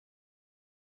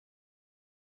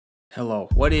Hello.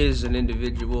 What is an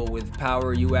individual with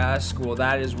power, you ask? Well,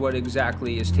 that is what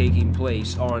exactly is taking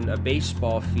place on a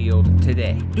baseball field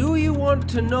today. Do you want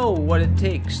to know what it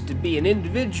takes to be an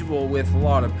individual with a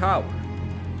lot of power?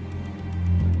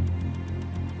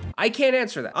 I can't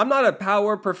answer that. I'm not a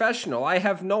power professional. I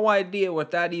have no idea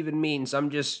what that even means. I'm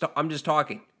just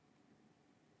talking.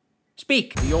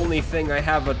 Speak. The only thing I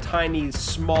have a tiny,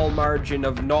 small margin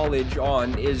of knowledge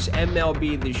on is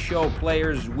MLB The Show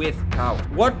players with power.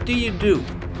 What do you do?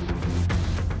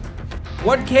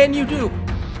 What can you do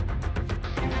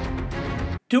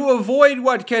to avoid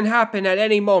what can happen at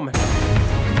any moment?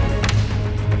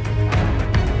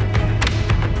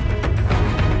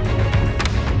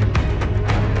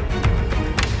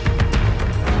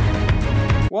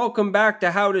 Welcome back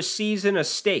to How to Season a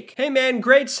Steak. Hey man,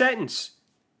 great sentence.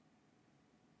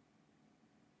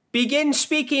 Begin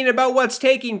speaking about what's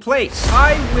taking place.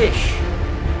 I wish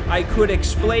I could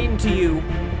explain to you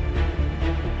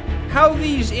how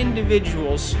these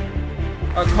individuals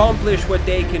accomplish what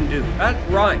they can do. That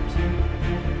rhymed.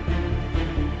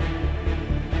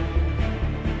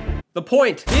 The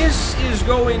point, this is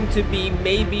going to be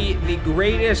maybe the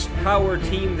greatest power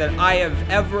team that I have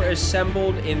ever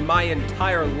assembled in my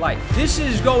entire life. This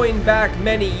is going back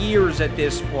many years at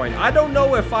this point. I don't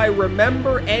know if I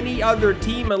remember any other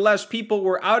team unless people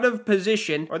were out of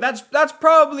position, or that's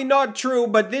probably not true,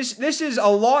 but this is a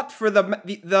lot for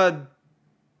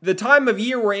the time of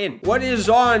year we're in. What is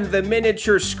on the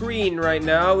miniature screen right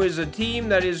now is a team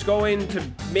that is going to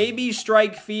maybe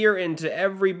strike fear into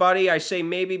everybody. I say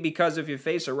maybe because if you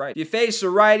face a righty. If you face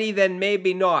a righty, then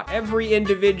maybe not. Every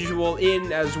individual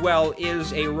in as well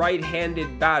is a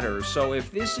right-handed batter. So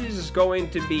if this is going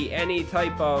to be any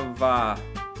type of,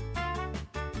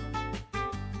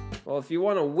 well, if you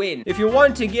want to win, if you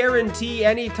want to guarantee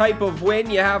any type of win,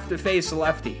 you have to face a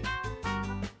lefty.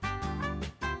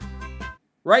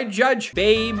 Right, Judge?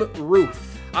 Babe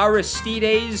Ruth,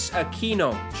 Aristides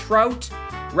Aquino, Trout,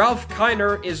 Ralph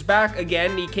Kiner is back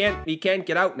again. He can't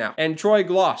get out now. And Troy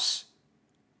Gloss.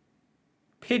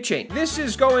 Pitching. This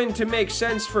is going to make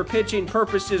sense for pitching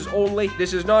purposes only.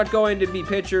 This is not going to be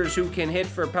pitchers who can hit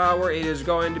for power. It is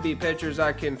going to be pitchers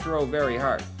that can throw very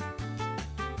hard.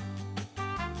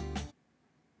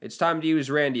 It's time to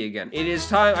use Randy again. It is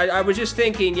time. I was just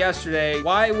thinking yesterday,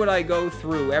 why would I go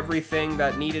through everything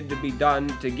that needed to be done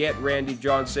to get Randy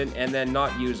Johnson and then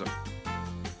not use him?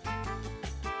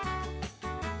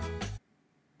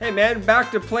 Hey man, back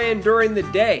to playing during the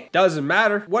day. Doesn't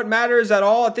matter. What matters at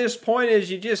all at this point is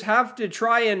you just have to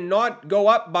try and not go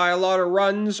up by a lot of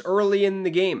runs early in the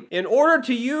game. In order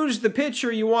to use the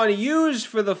pitcher you want to use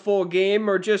for the full game,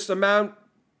 or just amount.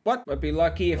 What? Might be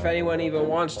lucky if anyone even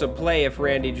wants to play if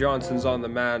Randy Johnson's on the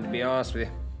mound, to be honest with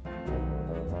you.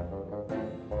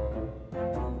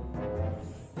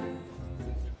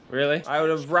 Really? I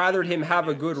would have rathered him have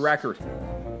a good record.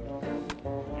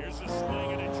 Here's a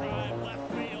swing and a drive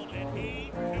left field, and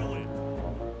he knew it.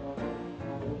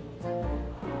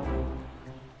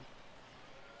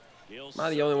 Am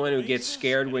I the only one who gets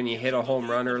scared when you hit a home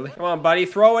run early? Come on, buddy,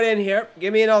 throw it in here.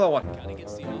 Give me another one. Kind of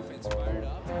gets the offense fired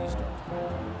up.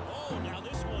 Oh, now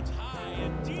this one's high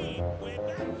and deep, way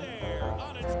back there,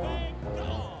 on its way,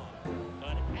 gone.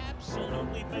 An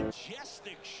absolutely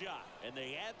majestic shot, and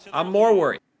they add to. I'm more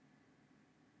worried.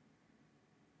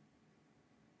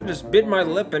 I just bit my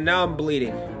lip and now I'm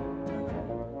bleeding.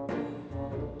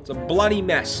 It's a bloody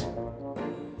mess.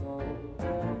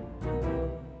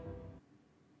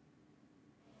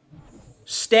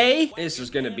 Stay? This is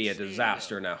going to be a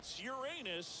disaster now.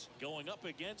 Uranus going up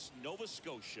against Nova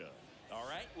Scotia. All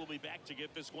right, we'll be back to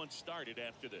get this one started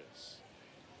after this.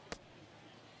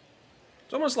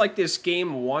 It's almost like this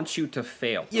game wants you to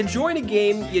fail. You join a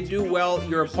game, you do well,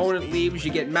 your opponent leaves,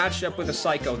 you get matched up with a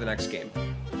psycho the next game.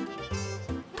 In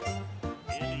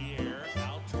the air,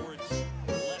 out towards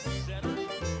left center.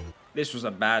 This was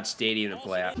a bad stadium to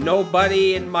play at.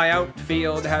 Nobody in my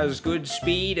outfield has good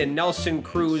speed, and Nelson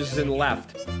Cruz is in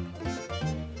left. Swing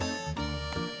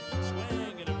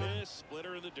and a miss,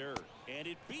 splitter in the dirt, and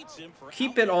it beats him for.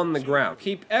 Keep it on the ground.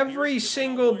 Keep every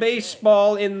single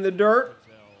baseball in the dirt.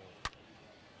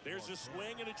 There's a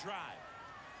swing and a drive.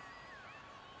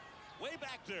 Way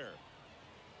back there.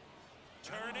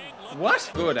 Turning. What?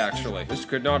 Good, actually. This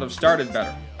could not have started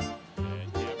better.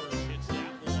 And Devers hits that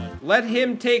one. Let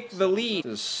him take the lead.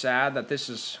 It's sad that this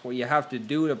is what you have to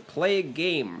do to play a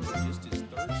game. Just his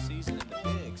third season in the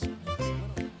bigs.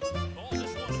 Oh,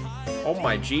 this one high. Oh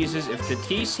my Jesus, if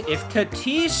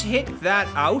Tatis hit that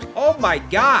out, oh my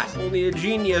God. Only a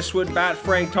genius would bat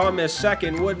Frank Thomas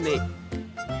second, wouldn't he?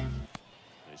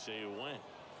 They say you win.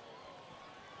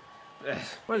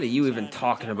 What are you even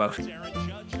talking about?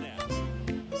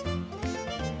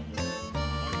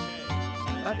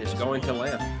 That is going to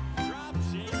land.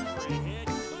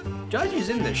 Judge is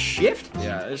in the shift?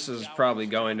 Yeah, this is probably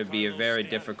going to be a very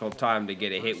difficult time to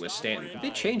get a hit with Stanton. Did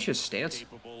they change his stance?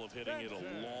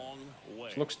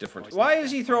 This looks different. Why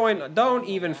is he throwing... Don't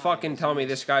even fucking tell me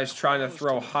this guy's trying to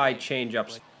throw high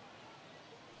changeups.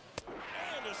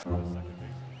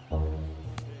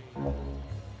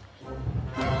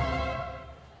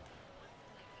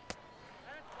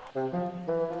 Good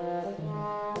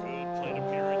plate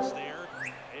appearance there.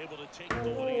 Able to take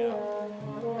Gohdy out.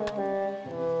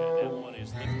 And that one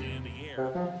is lifted in the air.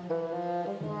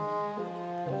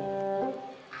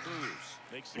 Cruz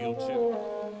makes the 0-2.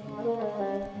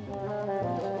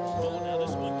 Oh, now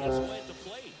this one gets away at the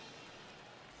plate.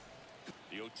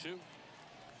 The 0-2.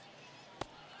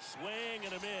 Swing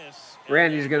and a miss.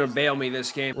 Randy's gonna bail me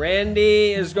this game.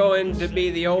 Randy is going to be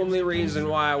the only reason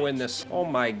why I win this. Oh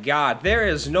my god. There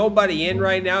is nobody in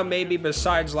right now, maybe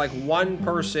besides like one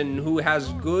person who has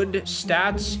good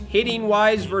stats,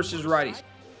 hitting-wise versus righties.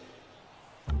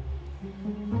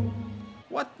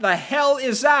 What the hell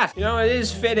is that? You know, it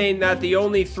is fitting that the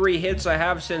only 3 hits I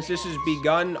have since this has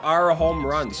begun are home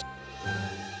runs.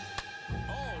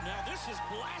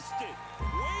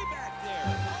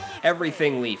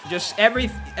 Everything leaf. Just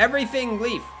everything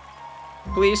leaf.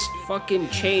 Please. Fucking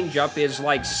changeup is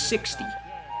like 60.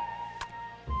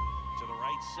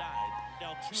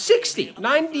 60.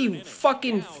 90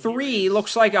 fucking 3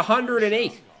 looks like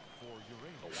 108.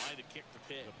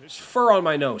 It's fur on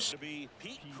my nose.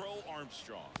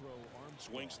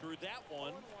 Swings through that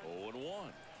one.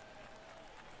 0-1.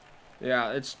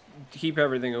 Yeah, it's keep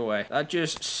everything away. That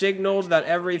just signaled that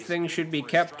everything should be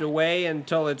kept away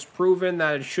until it's proven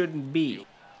that it shouldn't be.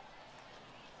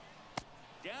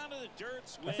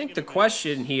 I think the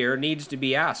question here needs to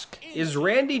be asked. Is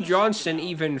Randy Johnson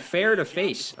even fair to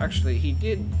face? Actually, he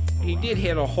did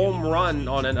hit a home run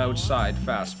on an outside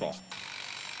fastball.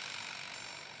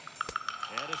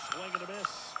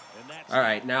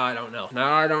 Alright, now I don't know.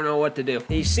 Now I don't know what to do.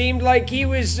 He seemed like he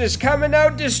was just coming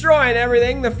out destroying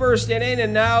everything the first inning,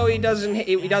 and now he doesn't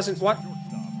what?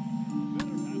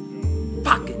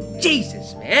 Fucking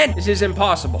Jesus, man! This is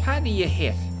impossible. How do you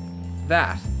hit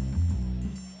that?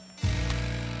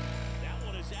 That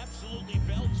one is absolutely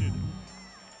belted.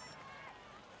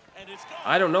 And it's gone.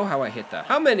 I don't know how I hit that.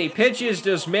 How many pitches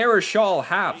does Marichal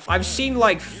have? I've seen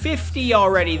like 50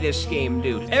 already this game,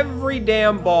 dude. Every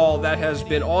damn ball that has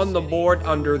been on the board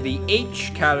under the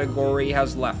H category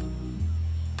has left. To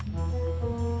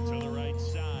the right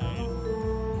side.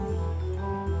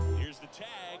 Here's the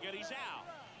tag, and he's out.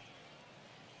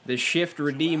 The shift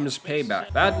redeems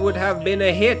payback. That would have been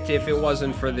a hit if it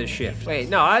wasn't for this shift. Wait,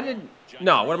 no, I didn't.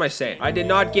 No, what am I saying? I did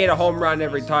not get a home run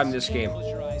every time this game.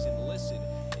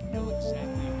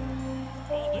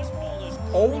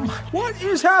 Oh my, what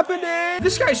is happening?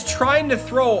 This guy's trying to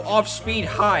throw off-speed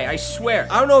high, I swear.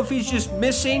 I don't know if he's just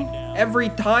missing every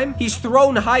time. He's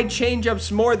thrown high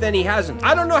changeups more than he hasn't.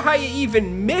 I don't know how you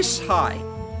even miss high.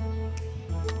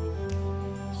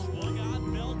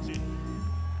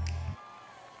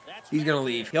 He's gonna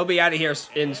leave. He'll be out of here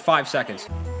in 5 seconds.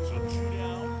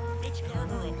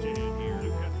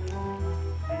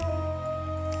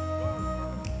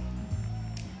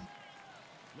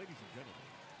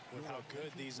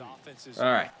 All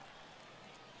right.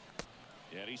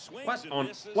 What on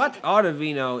what?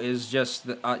 Ottavino is just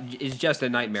a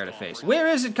nightmare to face. Where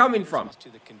is it coming from?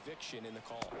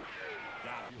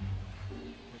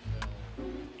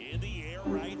 In the air,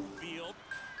 right field.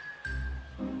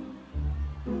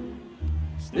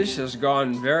 This has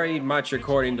gone very much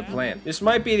according to plan. This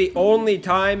might be the only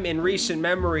time in recent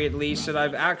memory, at least, that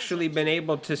I've actually been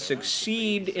able to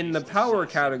succeed in the power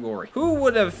category. Who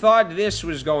would have thought this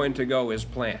was going to go as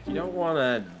planned? You don't want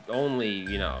to only,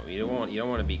 you don't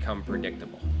want to become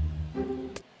predictable.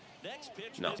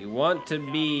 No, you want to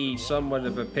be somewhat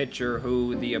of a pitcher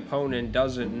who the opponent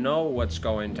doesn't know what's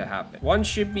going to happen.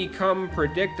 Once you become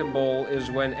predictable is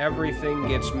when everything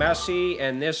gets messy,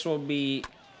 and this will be...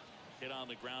 On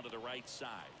the ground to the right side.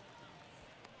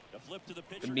 The flip to the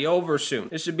pitcher. It'll be over soon.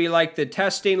 This would be like the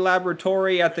testing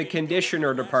laboratory at the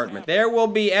conditioner department. There will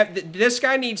be... This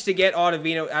guy needs to get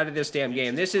Ottavino out of this damn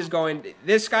game. This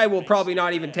guy will probably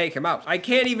not even take him out. I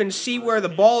can't even see where the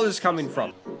ball is coming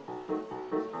from.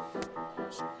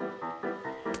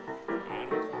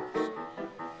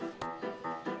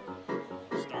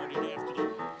 Started after the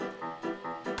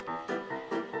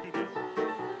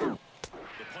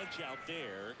punch out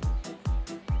there.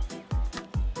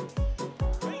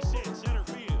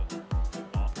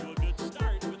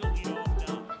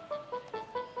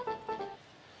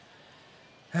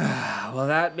 Will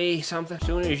that be something? As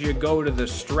soon as you go to the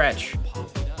stretch.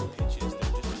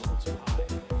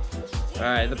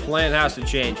 Alright, the plan has to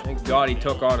change. Thank God he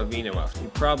took Ottavino out. He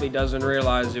probably doesn't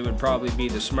realize it would probably be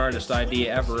the smartest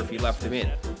idea ever if he left him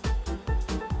in.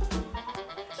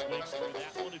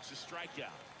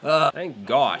 Thank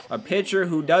God. A pitcher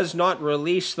who does not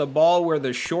release the ball where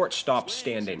the shortstop's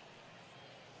standing.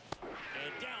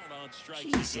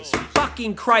 Jesus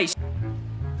fucking Christ.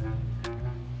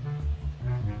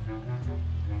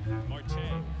 Marte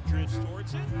drifts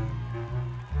towards it,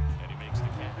 and he makes the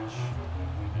catch.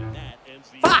 And that ends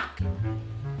the Fuck!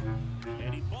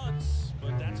 And he bunts,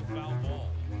 but that's a foul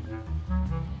ball.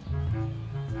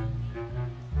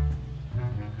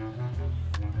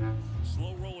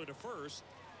 Slow roller to first.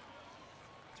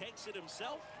 Takes it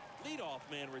himself. Leadoff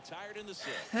man retired in the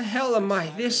sixth. The hell am I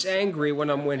this angry when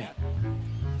I'm winning?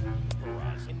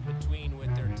 In between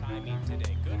with their timing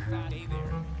today. Good day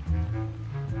there.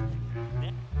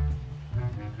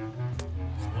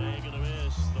 Swing and a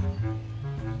miss.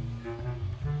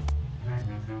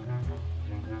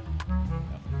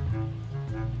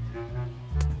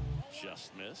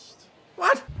 Just missed.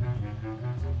 What?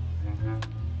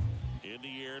 In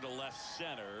the air to left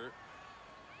center.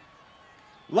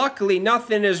 Luckily,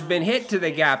 nothing has been hit to the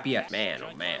gap yet. Man,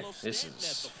 oh man, this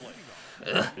is...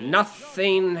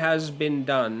 Nothing has been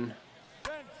done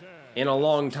in a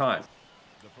long time.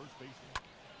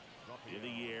 In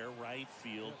the air, right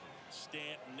field.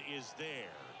 Stanton is there.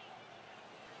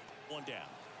 One down.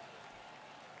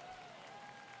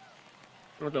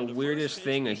 What the weirdest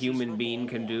thing a human being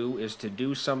can do is to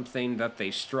do something that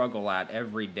they struggle at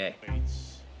every day.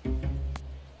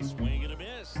 Swing and a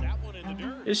miss. That one in the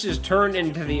dirt. This has turned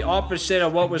into the opposite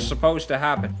of what was supposed to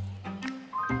happen.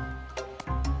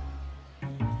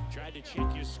 Tried to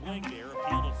check your swing there.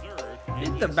 Appeal to third.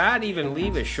 Did the bat even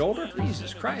leave his shoulder?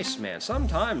 Jesus Christ, man.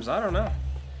 Sometimes, I don't know.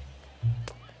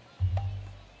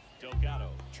 Delgado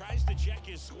tries to check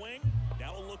his swing.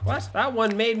 Now look. What? That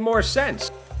one made more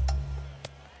sense.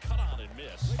 Cut on and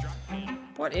miss. Struck in.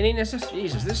 What inning is this?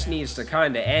 Jesus, this needs to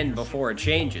kind of end before it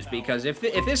changes, because if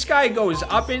this guy goes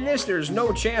up in this, there's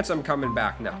no chance I'm coming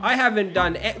back now. I haven't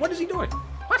done... What is he doing?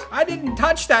 What? I didn't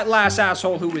touch that last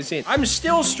asshole who was in. I'm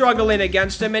still struggling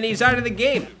against him, and he's out of the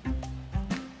game.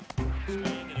 Swing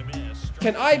and a miss.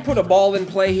 Can I put a ball in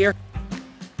play here?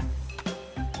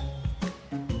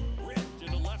 Ripped to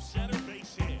the left center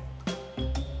base hit.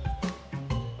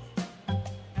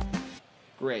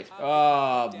 Great.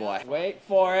 Oh, boy. Wait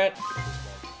for it.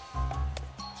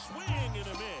 Swing and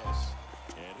a miss.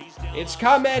 And he's down. It's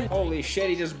coming. Holy shit,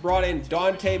 he just brought in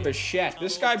Dante Bichette.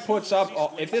 This guy puts up...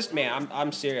 Oh, if this... Man,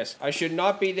 I'm serious. I should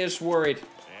not be this worried.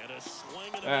 And a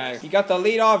swing and a Alright, he got the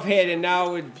leadoff hit and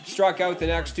now it struck out the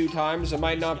next two times. It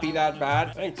might not be that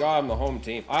bad. Thank God I'm the home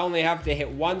team. I only have to hit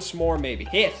once more, maybe.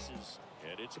 Hit! misses.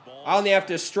 And it's a ball. I only have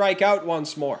to strike out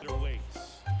once more. Waits.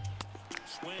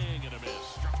 Swing and a miss.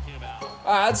 Struck him out.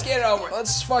 Alright, let's get it over.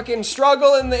 Let's fucking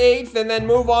struggle in the 8th and then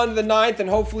move on to the 9th and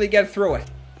hopefully get through it.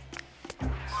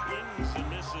 Swings and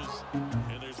misses.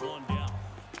 And there's one down.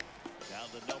 Now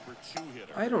the number 2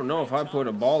 hitter. I don't know if I put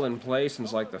a ball in play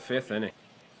since like the 5th inning.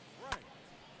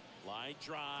 Line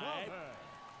drive.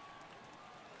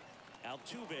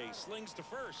 Altuve slings to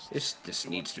first. This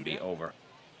needs to be over.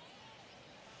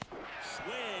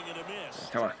 Swing and a miss.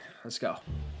 Come on, let's go.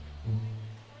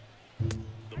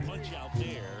 The punch out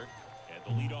there. And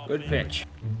the leadoff Good man pitch.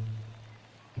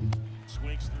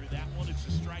 swings through that one. It's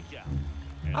a strikeout.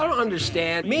 And I don't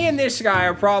understand. Me and this guy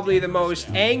are probably the most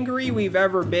angry we've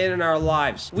ever been in our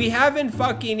lives. We haven't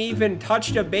fucking even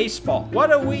touched a baseball.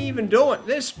 What are we even doing?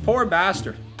 This poor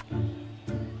bastard.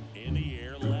 in the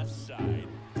air, left side.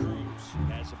 Cruz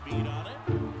has a beat on it.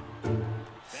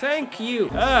 Thank you.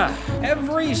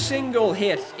 Every single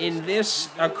hit in this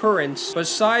occurrence,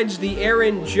 besides the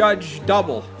Aaron Judge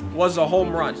double, was a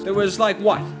home run. There was like,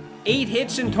 what? 8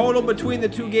 hits in total between the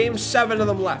 2 games, 7 of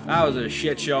them left. That was a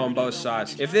shit show on both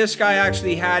sides. If this guy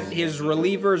actually had his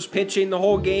relievers pitching the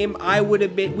whole game, it would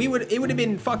have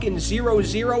been fucking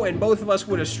 0-0 and both of us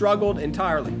would have struggled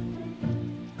entirely.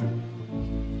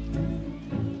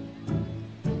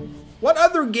 What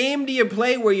other game do you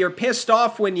play where you're pissed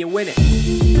off when you win it?